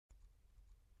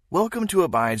Welcome to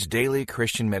Abide's Daily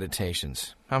Christian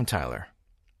Meditations. I'm Tyler.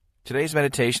 Today's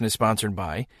meditation is sponsored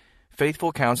by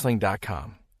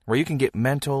FaithfulCounseling.com, where you can get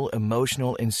mental,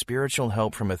 emotional, and spiritual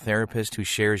help from a therapist who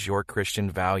shares your Christian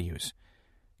values.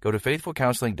 Go to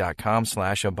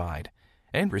FaithfulCounseling.com/abide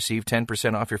and receive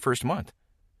 10% off your first month.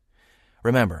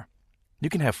 Remember, you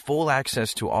can have full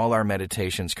access to all our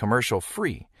meditations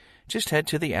commercial-free. Just head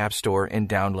to the App Store and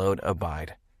download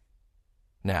Abide.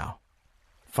 Now,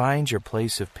 find your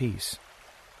place of peace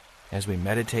as we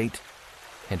meditate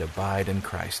and abide in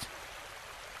Christ.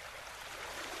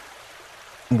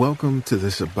 Welcome to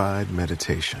this Abide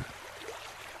meditation.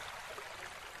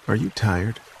 Are you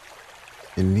tired?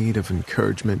 In need of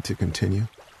encouragement to continue?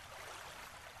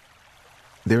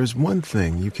 There is one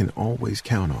thing you can always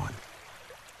count on,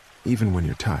 even when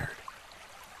you're tired.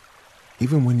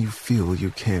 Even when you feel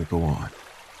you can't go on.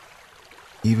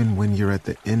 Even when you're at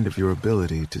the end of your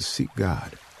ability to seek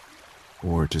God,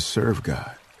 or to serve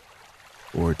God,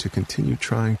 or to continue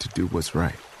trying to do what's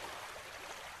right.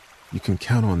 You can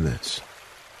count on this.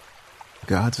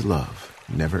 God's love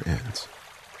never ends.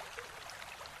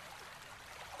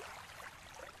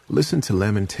 Listen to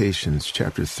Lamentations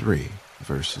chapter 3,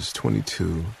 verses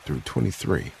 22 through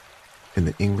 23 in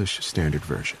the English Standard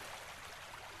Version.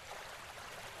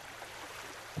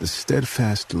 The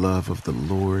steadfast love of the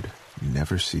Lord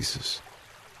never ceases.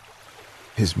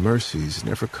 His mercies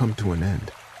never come to an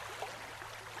end.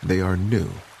 They are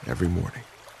new every morning.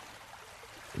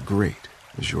 Great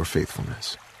is your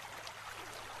faithfulness.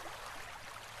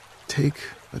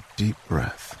 Take a deep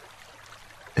breath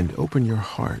and open your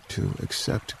heart to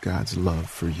accept God's love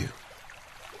for you.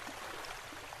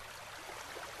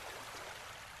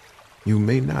 You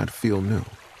may not feel new.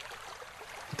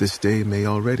 This day may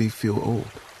already feel old.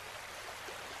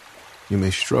 You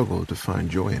may struggle to find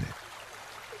joy in it.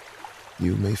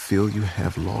 You may feel you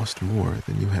have lost more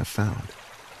than you have found.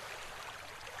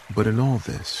 But in all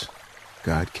this,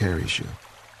 God carries you,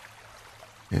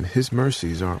 and His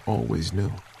mercies are always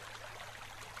new.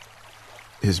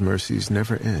 His mercies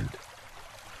never end,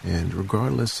 and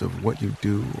regardless of what you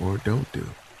do or don't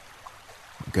do,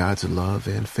 God's love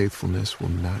and faithfulness will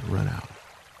not run out.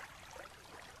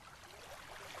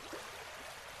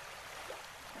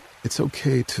 It's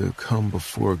okay to come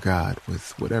before God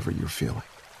with whatever you're feeling.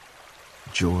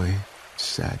 Joy,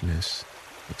 sadness,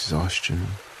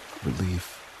 exhaustion,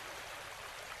 relief.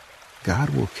 God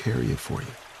will carry it for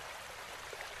you.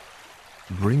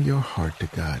 Bring your heart to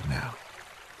God now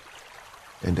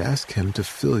and ask Him to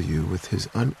fill you with His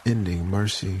unending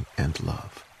mercy and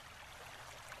love.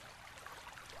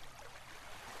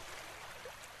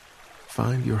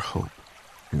 Find your hope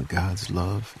in God's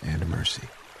love and mercy.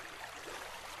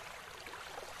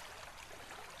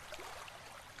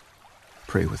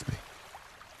 Pray with me.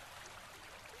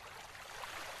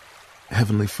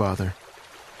 Heavenly Father,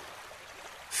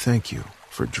 thank you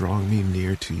for drawing me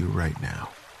near to you right now.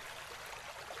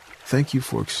 Thank you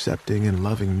for accepting and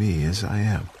loving me as I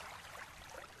am.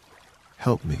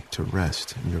 Help me to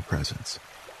rest in your presence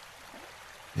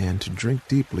and to drink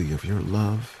deeply of your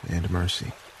love and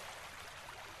mercy.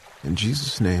 In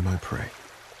Jesus' name I pray.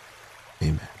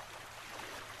 Amen.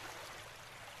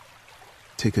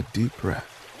 Take a deep breath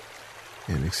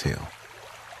and exhale.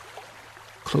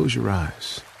 Close your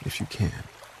eyes if you can,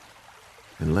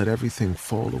 and let everything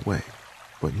fall away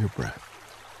but your breath.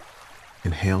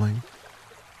 Inhaling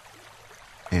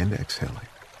and exhaling.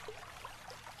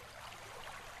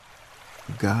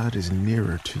 God is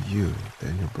nearer to you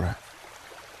than your breath.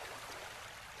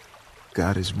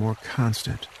 God is more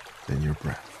constant than your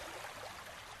breath.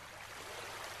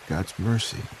 God's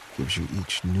mercy gives you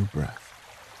each new breath.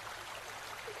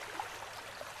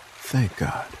 Thank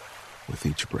God with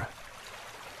each breath.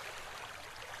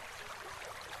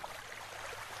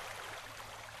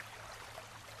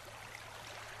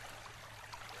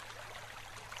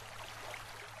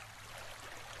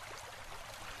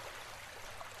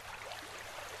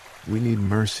 We need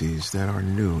mercies that are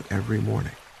new every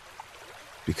morning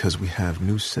because we have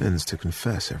new sins to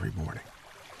confess every morning.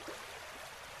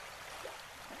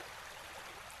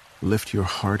 Lift your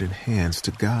heart and hands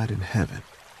to God in heaven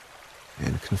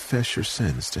and confess your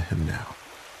sins to Him now,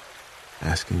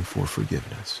 asking for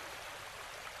forgiveness.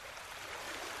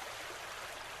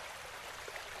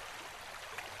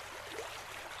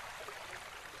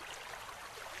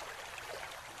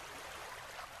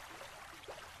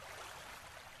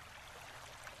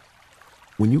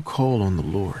 When you call on the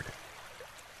Lord,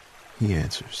 He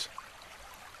answers.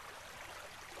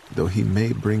 Though He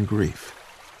may bring grief,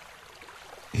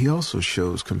 He also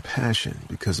shows compassion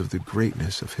because of the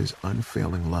greatness of His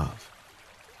unfailing love.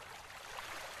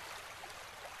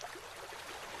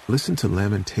 Listen to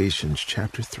Lamentations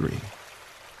chapter 3,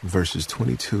 verses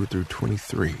 22 through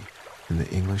 23 in the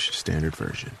English Standard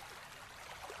Version.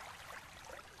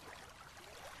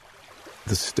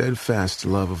 The steadfast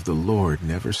love of the Lord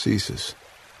never ceases.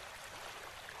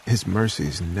 His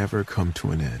mercies never come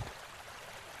to an end.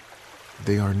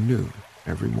 They are new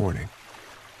every morning.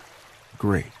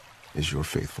 Great is your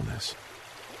faithfulness.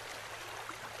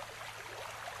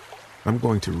 I'm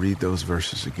going to read those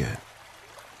verses again.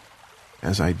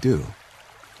 As I do,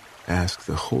 ask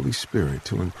the Holy Spirit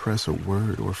to impress a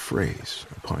word or phrase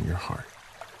upon your heart.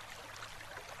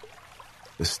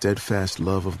 The steadfast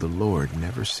love of the Lord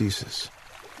never ceases.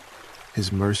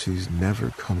 His mercies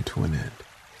never come to an end.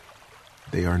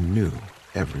 They are new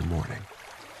every morning.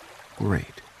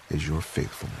 Great is your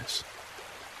faithfulness.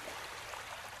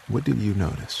 What did you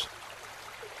notice?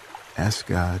 Ask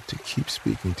God to keep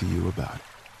speaking to you about it.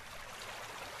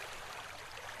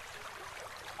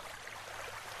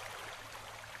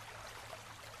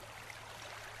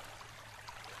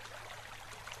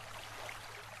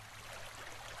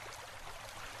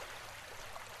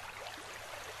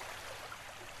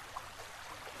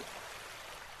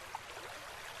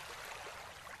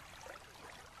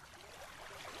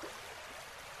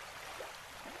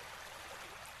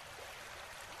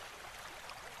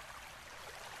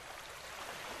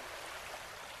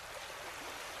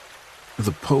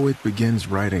 The poet begins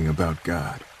writing about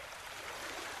God.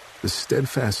 The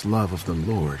steadfast love of the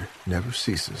Lord never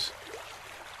ceases.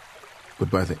 But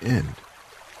by the end,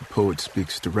 the poet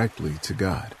speaks directly to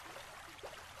God.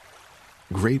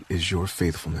 Great is your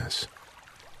faithfulness.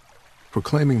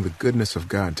 Proclaiming the goodness of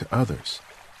God to others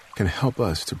can help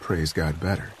us to praise God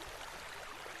better.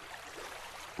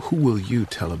 Who will you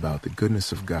tell about the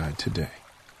goodness of God today?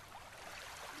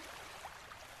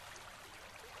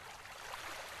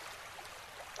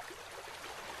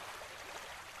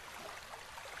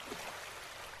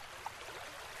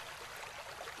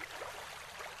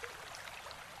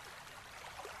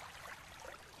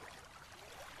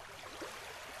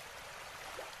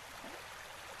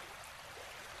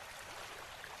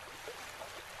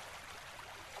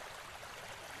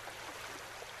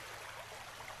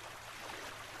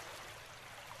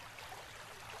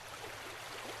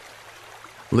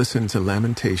 Listen to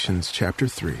Lamentations chapter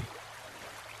 3,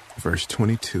 verse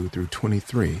 22 through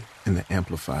 23 in the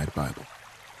Amplified Bible.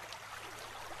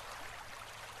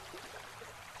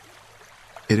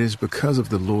 It is because of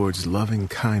the Lord's loving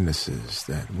kindnesses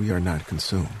that we are not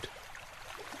consumed,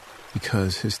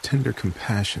 because his tender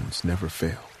compassions never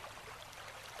fail.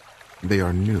 They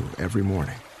are new every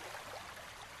morning.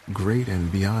 Great and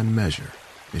beyond measure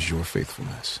is your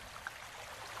faithfulness.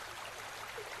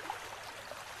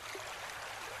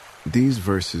 These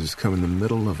verses come in the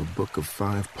middle of a book of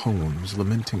 5 poems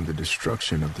lamenting the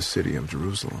destruction of the city of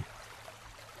Jerusalem.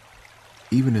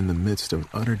 Even in the midst of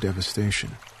utter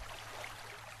devastation,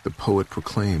 the poet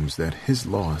proclaims that his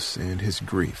loss and his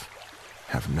grief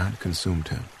have not consumed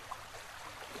him.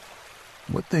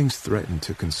 What things threaten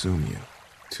to consume you,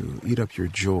 to eat up your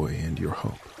joy and your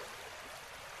hope?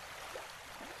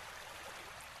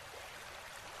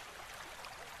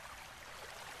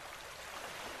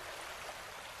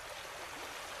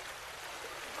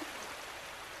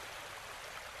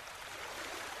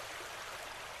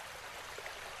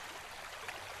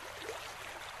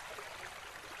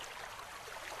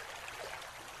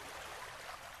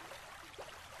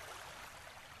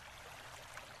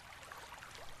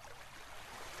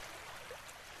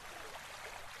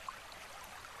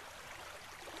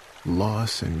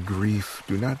 Loss and grief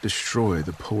do not destroy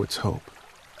the poet's hope,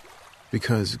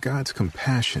 because God's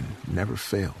compassion never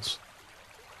fails.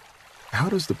 How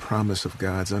does the promise of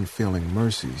God's unfailing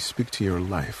mercy speak to your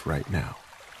life right now?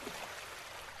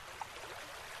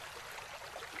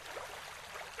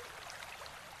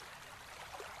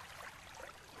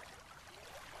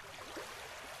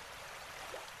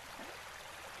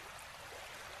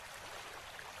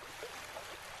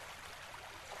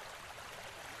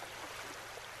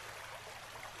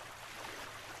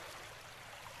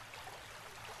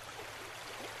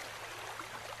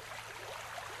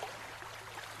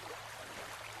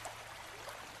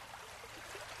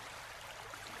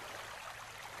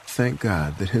 Thank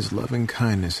God that his loving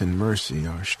kindness and mercy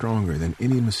are stronger than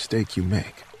any mistake you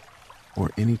make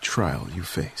or any trial you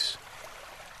face.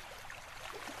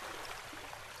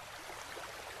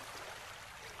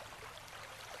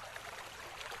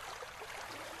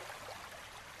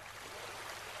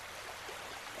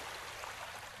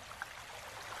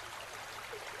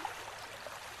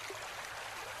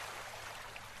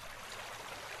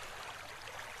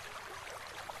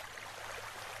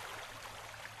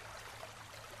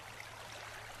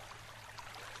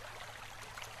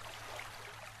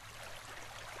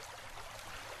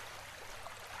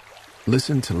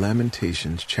 Listen to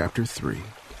Lamentations chapter 3,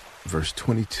 verse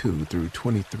 22 through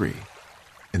 23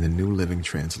 in the New Living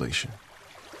Translation.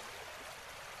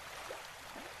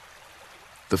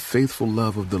 The faithful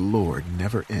love of the Lord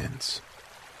never ends.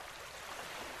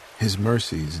 His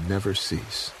mercies never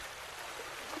cease.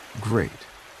 Great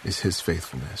is his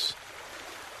faithfulness.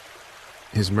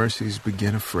 His mercies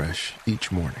begin afresh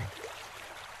each morning.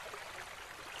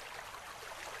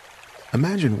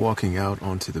 Imagine walking out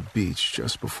onto the beach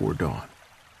just before dawn.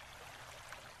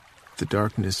 The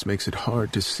darkness makes it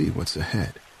hard to see what's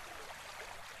ahead,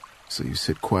 so you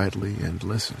sit quietly and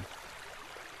listen.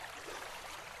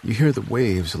 You hear the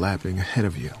waves lapping ahead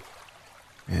of you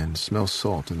and smell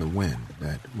salt in the wind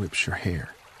that whips your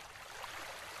hair.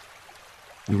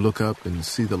 You look up and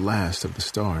see the last of the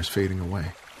stars fading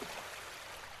away.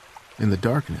 In the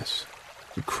darkness,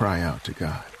 you cry out to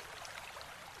God,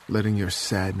 letting your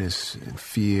sadness and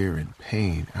fear and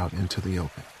pain out into the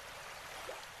open.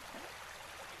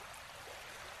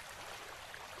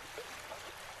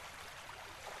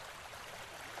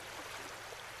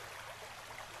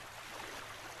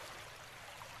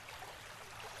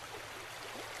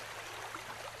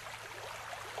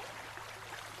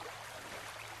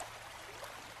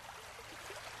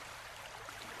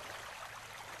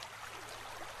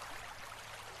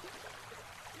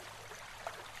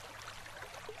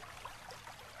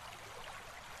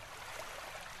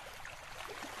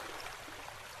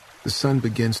 The sun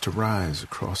begins to rise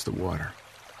across the water,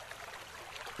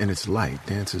 and its light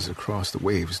dances across the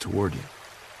waves toward you.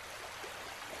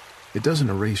 It doesn't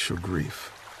erase your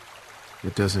grief.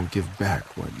 It doesn't give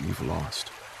back what you've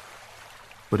lost.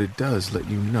 But it does let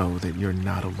you know that you're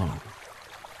not alone,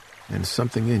 and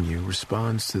something in you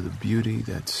responds to the beauty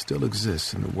that still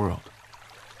exists in the world,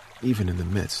 even in the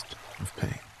midst of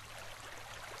pain.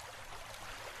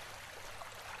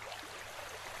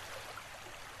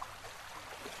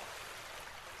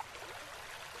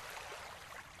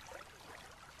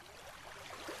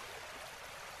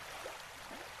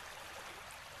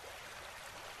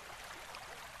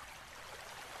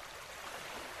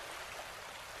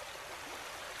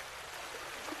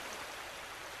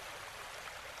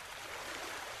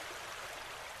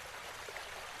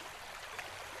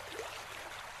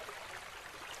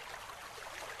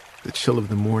 The chill of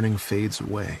the morning fades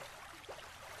away,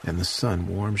 and the sun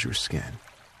warms your skin.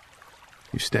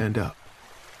 You stand up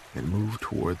and move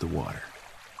toward the water,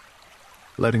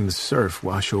 letting the surf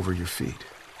wash over your feet,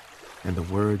 and the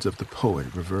words of the poet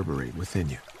reverberate within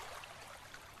you.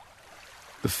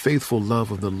 The faithful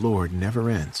love of the Lord never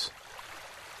ends.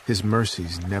 His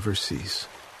mercies never cease.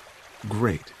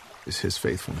 Great is his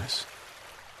faithfulness.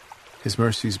 His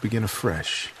mercies begin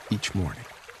afresh each morning.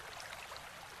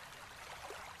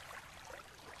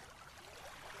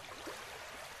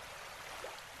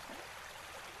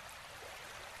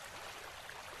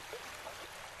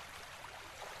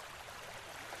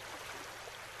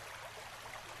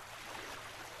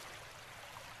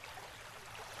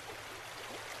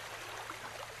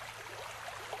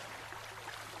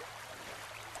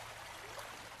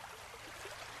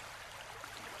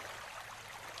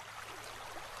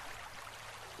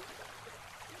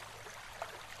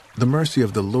 The mercy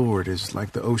of the Lord is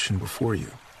like the ocean before you,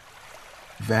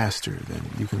 vaster than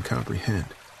you can comprehend,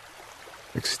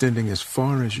 extending as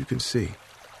far as you can see,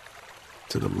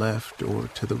 to the left or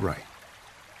to the right.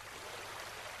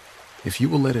 If you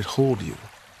will let it hold you,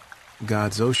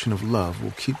 God's ocean of love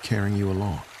will keep carrying you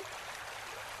along.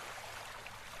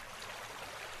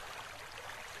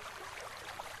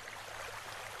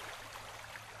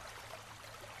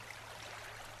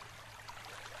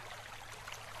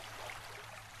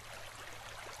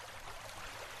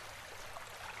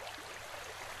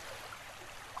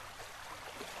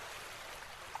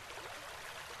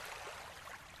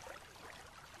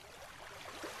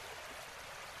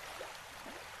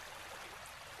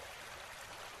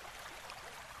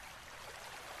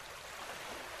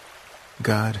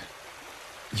 God,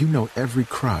 you know every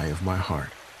cry of my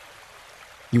heart.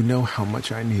 You know how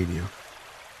much I need you.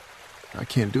 I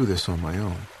can't do this on my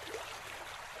own.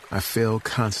 I fail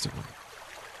constantly.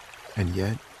 And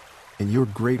yet, in your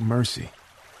great mercy,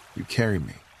 you carry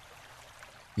me.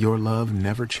 Your love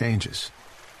never changes.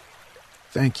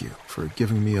 Thank you for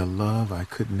giving me a love I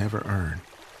could never earn,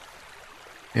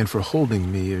 and for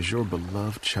holding me as your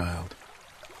beloved child.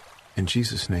 In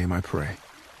Jesus' name I pray.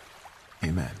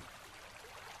 Amen.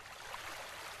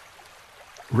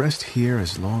 Rest here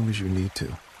as long as you need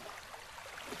to.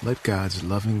 Let God's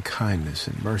loving kindness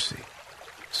and mercy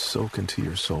soak into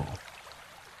your soul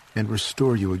and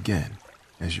restore you again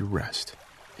as you rest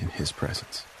in His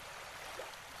presence.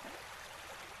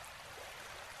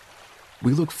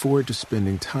 We look forward to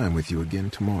spending time with you again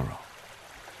tomorrow.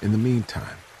 In the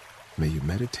meantime, may you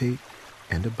meditate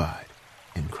and abide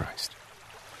in Christ.